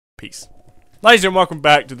Peace. Ladies and welcome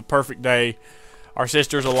back to the perfect day. Our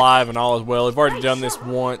sister's alive and all is well. We've already done this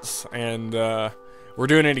once, and we're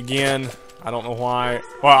doing it again. I don't know why.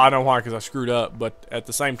 Well, I know why, because I screwed up, but at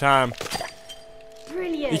the same time,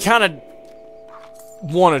 you kind of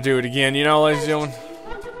want to do it again, you know, ladies and gentlemen?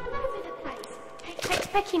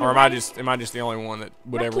 Or am I just the only one that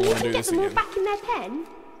would ever want to do this again? I'm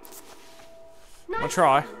gonna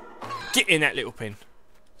try. Get in that little pin.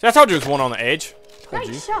 See, I told you there's one on the edge.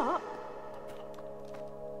 Great shot.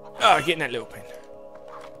 Oh, get in that little pin.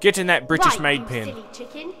 Get in that British-made pin. Silly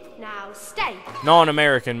chicken. Now stay.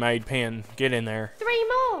 Non-American-made pin. Get in there. 3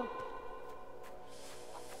 more.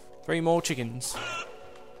 3 more chickens.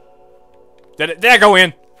 Did that go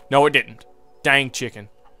in? No, it didn't. Dang chicken.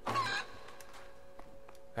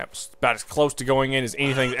 That was about as close to going in as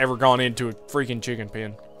anything's ever gone into a freaking chicken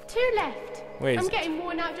pen. 2 left. I'm getting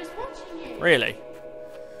worn out just watching you. Really?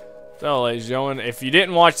 So, ladies and gentlemen, if you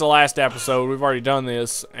didn't watch the last episode, we've already done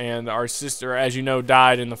this, and our sister, as you know,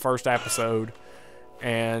 died in the first episode.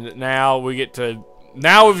 And now we get to...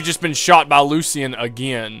 Now we've just been shot by Lucien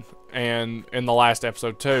again, and in the last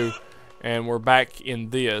episode too. And we're back in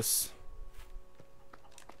this.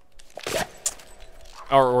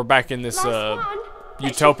 Or we're back in this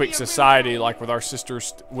utopic society, like with our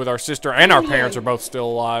sister and our parents are both still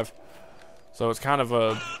alive. So it's kind of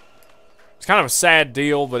a sad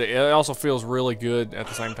deal, but it also feels really good at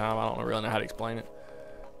the same time. I don't really know how to explain it.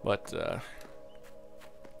 But is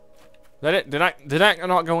that it? Did that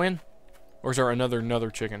not go in? Or is there another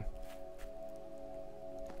chicken?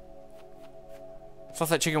 I thought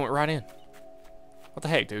that chicken went right in. What the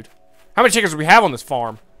heck, dude? How many chickens do we have on this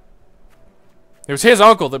farm? It was his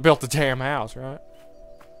uncle that built the damn house, right?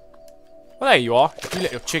 Well, there you are, you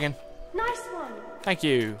little chicken. Nice one. Thank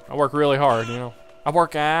you. I work really hard, you know. I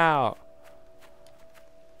work out.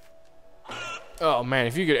 Oh, man,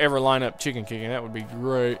 if you could ever line up chicken kicking, that would be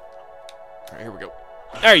great. All right, here we go.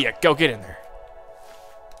 There you go. Get in there.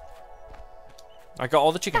 I got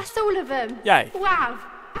all the chickens. That's all of them. Yay. Wow.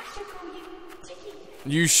 I should call you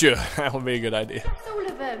Chicken. You should. That would be a good idea. That's all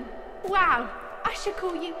of them. Wow. I should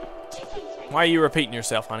call you Chicken. Why are you repeating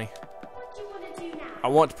yourself, honey? What do you want to do now? I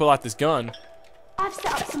want to pull out this gun. I've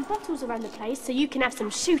set up some bottles around the place so you can have some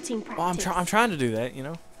shooting practice. Well, I'm trying to do that, you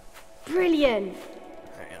know. Brilliant.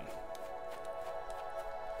 Man.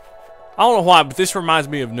 I don't know why, but this reminds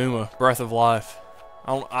me of Numa, Breath of Life.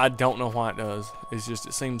 I don't know why it does. It's just,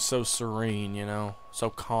 it seems so serene, you know, so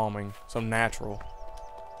calming, so natural.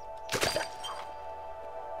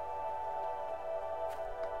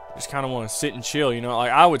 Just kind of want to sit and chill, you know.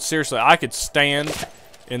 Like I could stand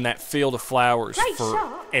in that field of flowers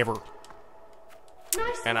forever.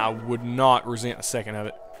 Nice And I would not resent a second of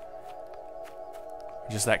it.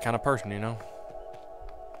 Just that kind of person, you know.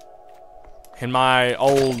 In my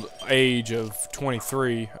old age of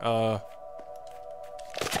 23, I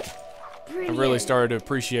really started to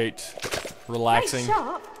appreciate relaxing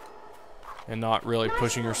and not really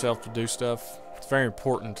pushing yourself to do stuff. It's very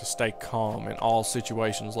important to stay calm in all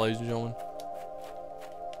situations, ladies and gentlemen.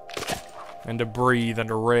 And to breathe and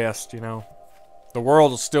to rest, you know. The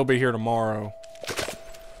world will still be here tomorrow.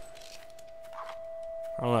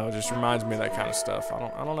 I don't know, it just reminds me of that kind of stuff. I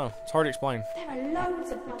don't know. It's hard to explain. There are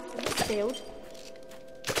loads of nuts in this field.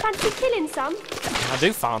 Fancy killing some? I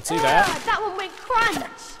do fancy that. That one went crunch.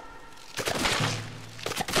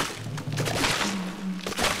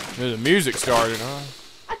 The music started, huh?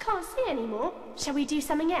 I can't see anymore. Shall we do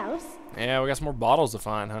something else? Yeah, we got some more bottles to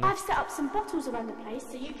find, honey. I've set up some bottles around the place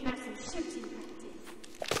so you can have some shooting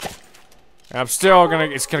practice. I'm still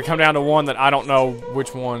it's gonna come down to one that I don't know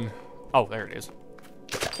which one. Oh, there it is.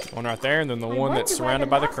 One right there, and then the one that's surrounded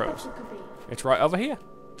by the crows. It's right over here.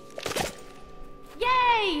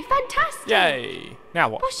 Yay! Fantastic! Yay! Now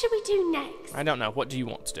what? What should we do next? I don't know. What do you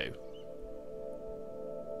want to do?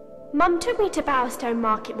 Mum took me to Bowerstone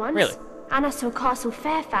Market once. Really? And I saw Castle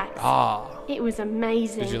Fairfax. Ah. It was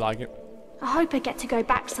amazing. Did you like it? I hope I get to go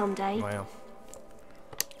back someday. Well.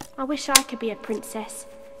 I wish I could be a princess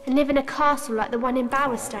and live in a castle like the one in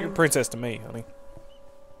Bowerstone. You're a princess to me, honey.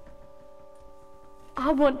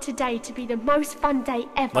 I want today to be the most fun day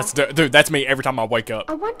ever. Let's do it. Dude, that's me every time I wake up.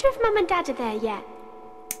 I wonder if Mum and Dad are there yet.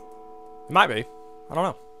 It might be. I don't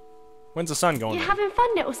know. When's the sun going? You're having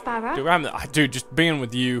fun, little sparrow? Dude, just being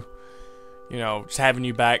with you, you know, just having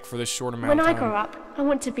you back for this short amount of time. When I grow up, I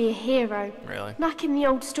want to be a hero. Really? Like in the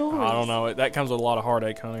old stories. I don't know. That comes with a lot of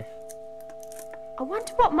heartache, honey. I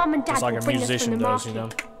wonder what Mum and Dad Just like will a bring us from musician the does, market. you know.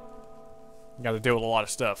 You got to deal with a lot of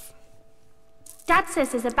stuff. Dad says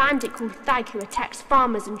there's a bandit called Thag who attacks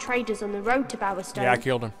farmers and traders on the road to Bowerstone. Yeah, I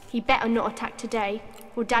killed him. He better not attack today.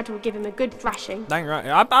 or Dad will give him a good thrashing. Dang right.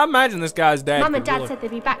 I imagine this guy's dad. Mum and Dad really... said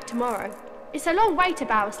they'd be back tomorrow. It's a long way to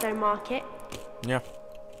Bowerstone Market. Yeah.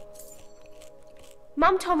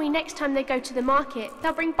 Mum told me next time they go to the market,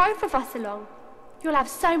 they'll bring both of us along. You'll have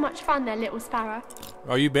so much fun there, little sparrow.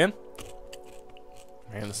 Oh, you been?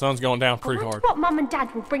 Man, the sun's going down pretty I hard. wonder what Mum and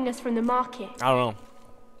Dad will bring us from the market. I don't know.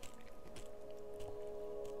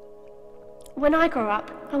 When I grow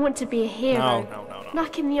up, I want to be a hero. No.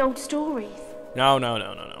 Like in the old stories. No.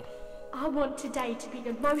 I want today to be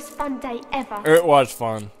the most fun day ever. It was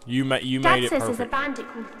fun. You made it Dad says perfect. there's a bandit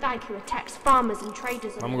called Thag who attacks farmers and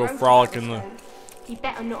traders on I'm the gonna road go frolic to in the Bowerstone. He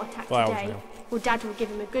better not attack flowers today, now. or Dad will give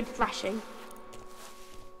him a good thrashing.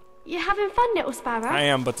 You having fun, little sparrow? I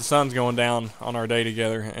am, but the sun's going down on our day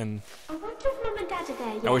together, and I wonder if Mum and Dad are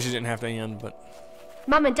there yet. I wish it didn't have to end, but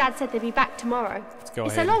Mum and Dad said they'd be back tomorrow. let's go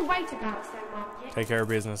It's ahead. a long way to Bowerstone Market. Take care of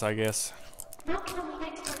business, I guess. Mum told me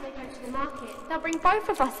next time they go to the market, they'll bring both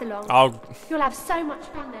of us along. You'll have so much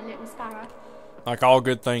fun there, little sparrow. Like all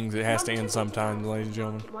good things, it has to end sometime, ladies and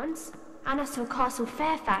gentlemen. Once, and I saw Castle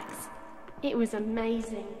Fairfax. It was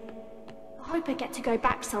amazing. I hope I get to go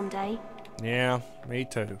back someday. Yeah, me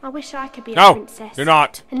too. I wish I could be a No, princess. do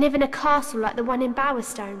not. And live in a castle like the one in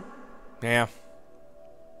Bowerstone. Yeah.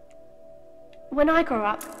 When I grow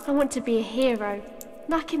up, I want to be a hero,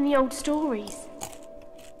 like in the old stories.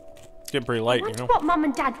 It's getting pretty I late, you wonder know. what Mum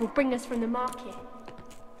and Dad will bring us from the market.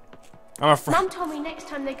 Mum told me next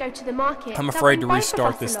time they go to the market, I'm they'll afraid to bring both of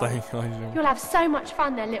restart us this along. thing, ladies and gentlemen. You'll have so much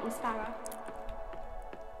fun there, little sparrow.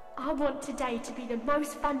 I want today to be the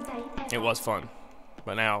most fun day ever. It was fun,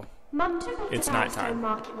 but now Mum took me it's to nighttime. Bowerstone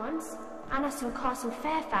Market once, and I saw Castle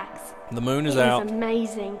Fairfax. The moon is It out. was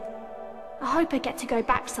amazing. I hope I get to go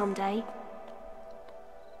back someday.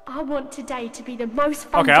 I want today to be the most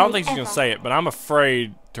fun Okay, I don't day think she's gonna ever. say it, but I'm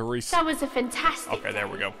afraid to restart. That was a fantastic Okay, there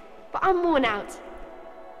we go. But I'm worn out.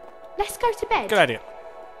 Let's go to bed. Good idea.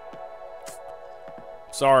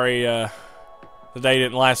 Sorry, the day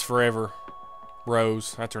didn't last forever.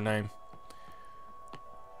 Rose, that's her name.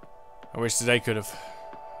 I wish today could have.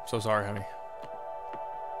 So sorry, honey.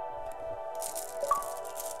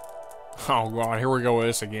 Oh god, here we go with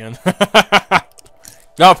this again.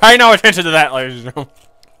 No, pay no attention to that, ladies and gentlemen.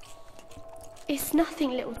 It's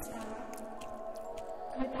nothing, little sparrow.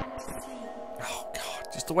 Go back to sleep. Oh god,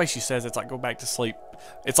 just the way she says it's like go back to sleep.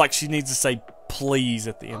 It's like she needs to say please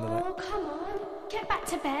at the end of that. Oh, come on. Get back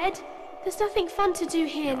to bed. There's nothing fun to do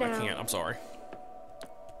here No, now. I can't, I'm sorry.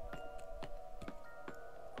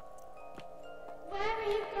 Where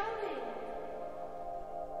are you going?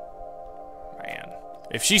 Man.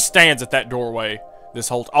 If she stands at that doorway this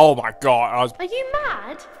whole oh my god, I was Are you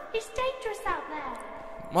mad? It's dangerous out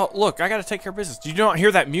there. well look, I gotta take care of business. Do you not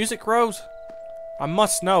hear that music, Rose? I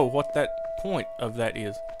must know what that point of that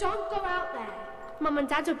is. Don't go out there. Mum and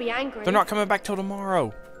Dad will be angry. They're not coming back till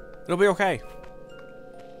tomorrow. It'll be okay.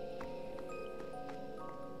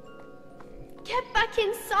 Get back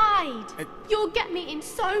inside. You'll get me in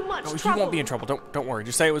so much No, trouble. you won't be in trouble. Don't worry.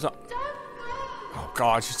 Just say it was. Don't go. Oh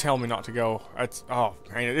God, she's telling me not to go. It's man,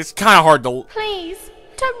 it's kind of hard to. Please,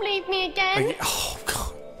 don't leave me again. Oh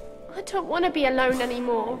God. I don't want to be alone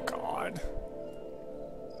anymore. God.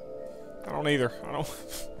 I don't either. I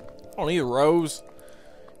don't either, Rose.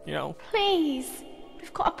 You know. Please,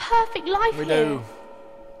 we've got a perfect life We here. do.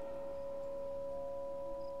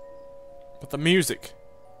 But the music.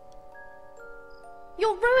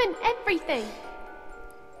 You'll ruin everything.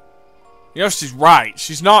 You know she's right.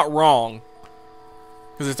 She's not wrong.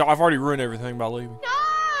 Because I've already ruined everything by leaving.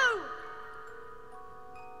 No!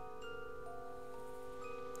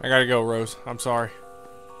 I gotta go, Rose. I'm sorry.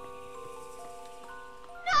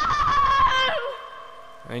 No!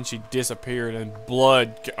 And she disappeared and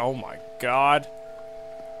blood. Oh my God.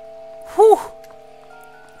 Whew.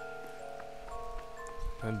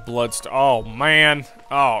 And blood. Oh man.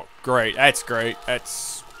 Oh great. That's great.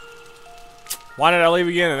 That's. Why did I leave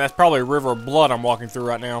again? And that's probably a river of blood I'm walking through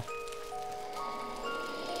right now.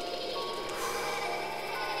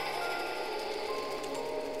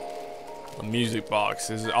 The music box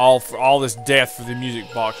is all this death for the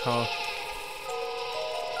music box, huh?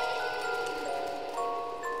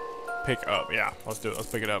 Pick up, yeah. Let's do it. Let's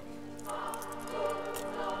pick it up.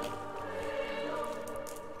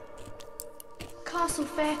 Castle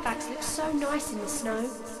Fairfax looks so nice in the snow.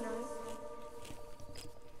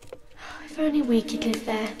 If only we could live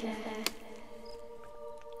there.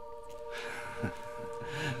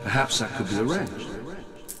 Perhaps that could be arranged.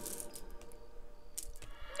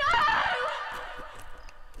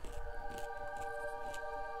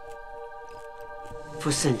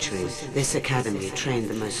 For centuries, this academy trained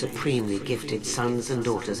the most supremely gifted sons and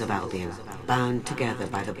daughters of Albion. bound together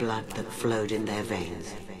by the blood that flowed in their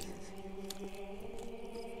veins.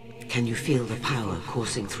 Can you feel the power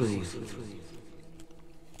coursing through you?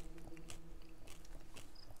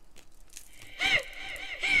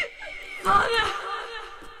 Father!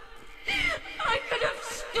 I could have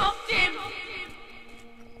stopped him!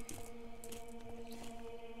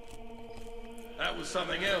 That was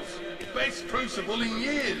something else. Best crucible in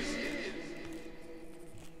years.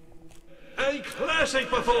 A classic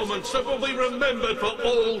performance that will be remembered for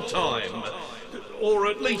all time. Or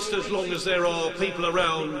at least as long as there are people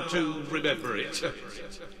around to remember it.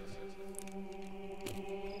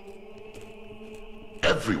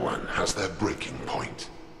 Everyone has their breaking point,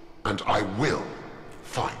 and I will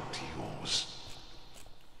find yours.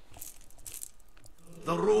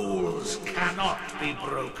 The rules cannot be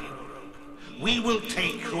broken. We will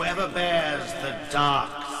take whoever bears the dark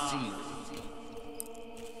seal.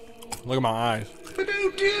 Look at my eyes. But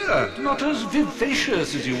oh dear, not as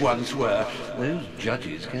vivacious as you once were. Those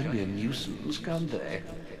judges can be a nuisance, can't they?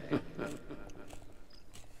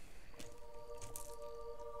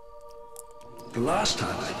 The last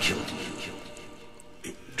time I killed you,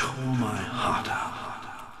 it tore my heart out.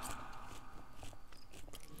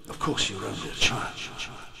 Of course, you're only a child.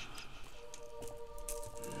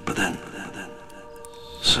 But then,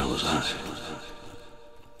 so was I.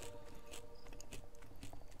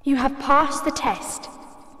 You have passed the test.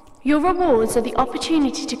 Your rewards are the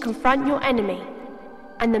opportunity to confront your enemy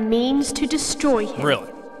and the means to destroy him. Really?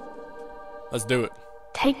 Let's do it.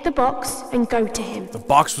 Take the box and go to him. The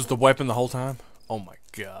box was the weapon the whole time? Oh my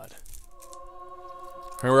god.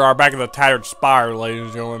 Here we are back in the tattered spire, ladies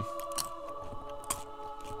and gentlemen.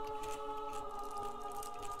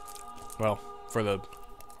 Well, for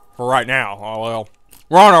right now. Oh well.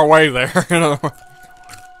 We're on our way there.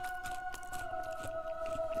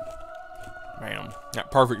 Man,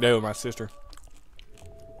 that perfect day with my sister.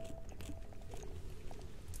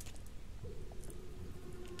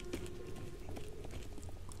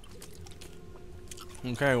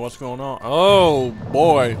 Okay, what's going on? Oh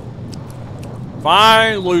boy.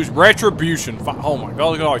 Fine, lose retribution. Oh my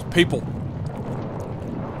god, look at all these people.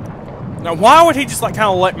 Now, why would he just like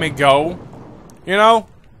kind of let me go? You know?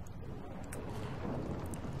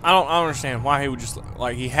 I don't understand why he would just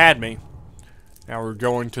like he had me. Now we're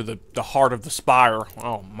going to the heart of the spire.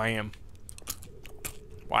 Oh man.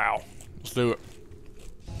 Wow. Let's do it.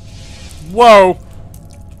 Whoa.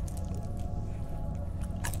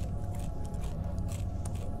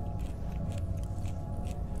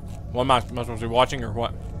 What am I supposed to be watching or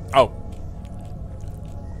what? Oh.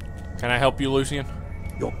 Can I help you, Lucien?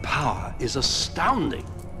 Your power is astounding.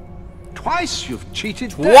 Twice you've cheated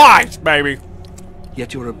death. Twice, baby!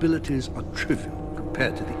 Yet your abilities are trivial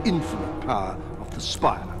compared to the infinite power of the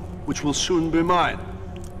spire, which will soon be mine.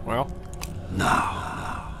 Well.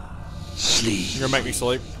 Now. Sleep. You're gonna make me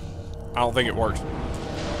sleep? I don't think it works.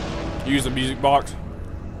 Use the music box.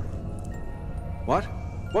 What?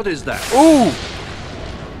 What is that? Ooh!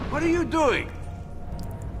 What are you doing?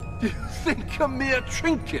 Do you think a mere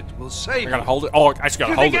trinket will save you? I gotta hold it. Oh, I just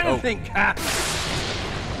gotta hold it. Oh. Anything can?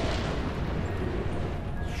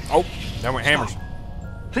 Oh, that went hammers.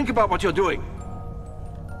 Think about what you're doing.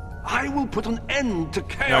 I will put an end to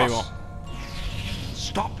chaos. No, you won't.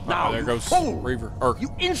 Stop now. Oh, there goes fool. Reaver. Or You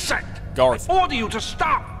insect! Garth. I order you to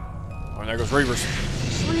stop! Oh, there goes Reavers.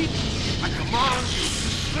 Sleep! I command you to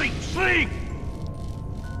sleep! Sleep!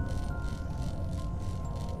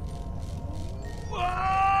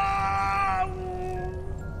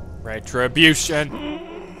 Retribution.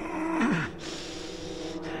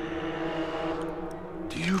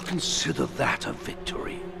 Do you consider that a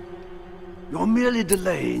victory? You're merely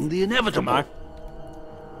delaying the inevitable. Am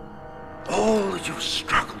I? All that you've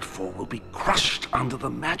struggled for will be crushed under the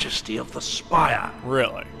majesty of the spire.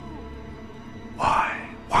 Really? Why?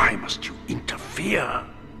 Why must you interfere?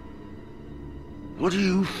 What are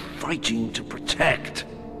you fighting to protect?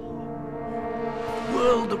 The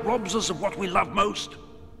world that robs us of what we love most?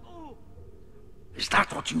 Is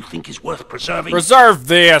that what you think is worth preserving? Preserve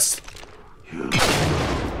this!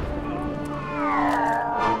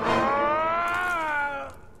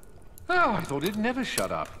 Oh, I thought he'd never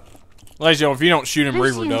shut up. Ladies and gentlemen, if you don't shoot him,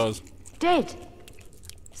 Reaver Lucien's does. dead.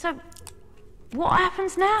 So, what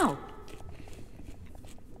happens now?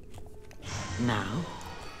 Now?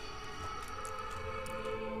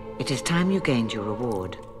 It is time you gained your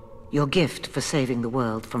reward. Your gift for saving the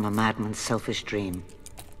world from a madman's selfish dream.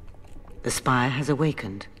 The spire has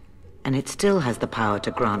awakened, and it still has the power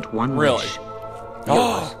to grant one wish.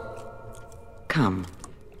 Yours. Come.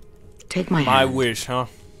 Take my hand. My wish, huh?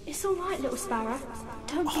 It's all right, little sparrow.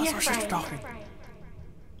 Don't be That's why she's afraid. talking.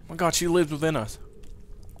 my God, she lives within us.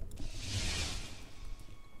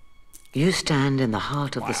 You stand in the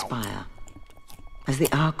heart of the spire, as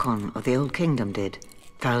the Archon of the Old Kingdom did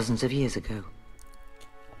thousands of years ago.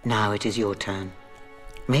 Now it is your turn.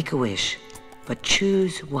 Make a wish, but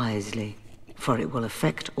choose wisely, for it will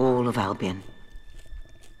affect all of Albion.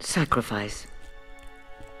 Sacrifice.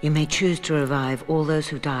 You may choose to revive all those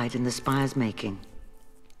who died in the spire's making.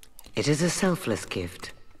 It is a selfless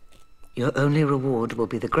gift. Your only reward will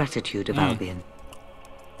be the gratitude of Albion.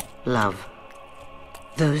 Love.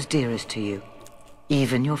 Those dearest to you,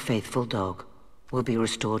 even your faithful dog, will be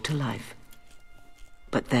restored to life.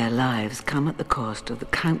 But their lives come at the cost of the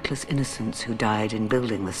countless innocents who died in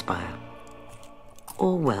building the spire.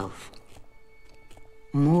 Or wealth.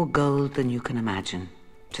 More gold than you can imagine,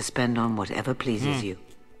 to spend on whatever pleases you.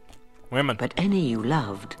 Women. But any you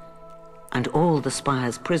loved, and all the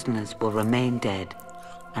spire's prisoners will remain dead,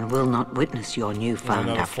 and will not witness your newfound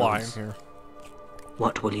affluence. Here.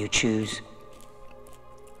 What will you choose?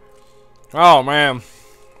 Oh, man.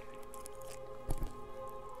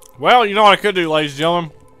 Well, you know what I could do, ladies and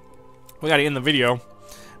gentlemen? We gotta end the video.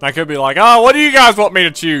 And I could be like, oh, what do you guys want me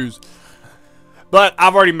to choose? But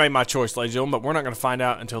I've already made my choice, ladies and gentlemen. But we're not gonna find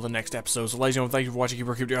out until the next episode. So, ladies and gentlemen, thank you for watching.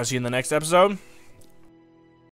 Keep you guys see you in the next episode.